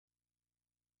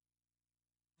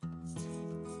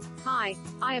Hi,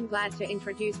 I am glad to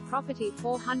introduce property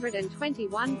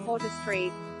 421 Porter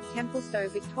Street, Templestowe,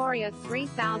 Victoria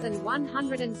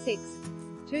 3106.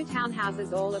 2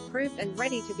 townhouses all approved and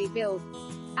ready to be built.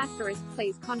 Asterisk,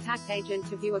 please contact agent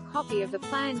to view a copy of the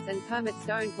plans and permits.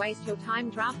 Don't waste your time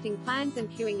drafting plans and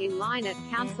queuing in line at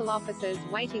council offices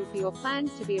waiting for your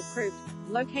plans to be approved.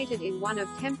 Located in one of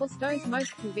Templestowe's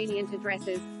most convenient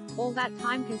addresses, all that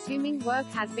time-consuming work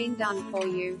has been done for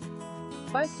you.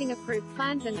 Boasting approved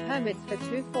plans and permits for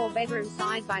 2 4-bedroom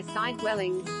side-by-side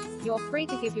dwellings, you're free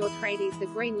to give your tradies the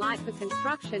green light for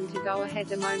construction to go ahead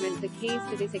the moment the keys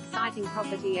to this exciting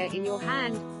property are in your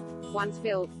hand. Once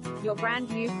built, your brand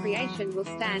new creation will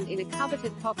stand in a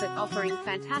coveted pocket offering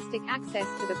fantastic access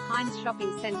to the Pines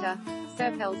Shopping Centre,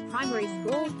 Serpels Primary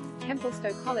School,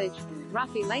 Templestowe College,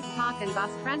 Ruffy Lake Park and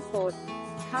bus transport.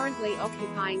 Currently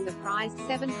occupying the prized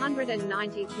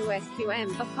 792 SQM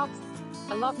approx.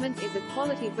 Allotment is a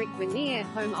quality brick veneer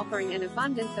home offering an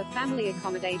abundance of family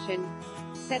accommodation.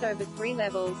 Set over 3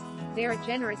 levels, there are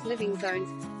generous living zones,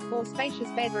 4 spacious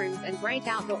bedrooms and great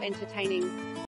outdoor entertaining.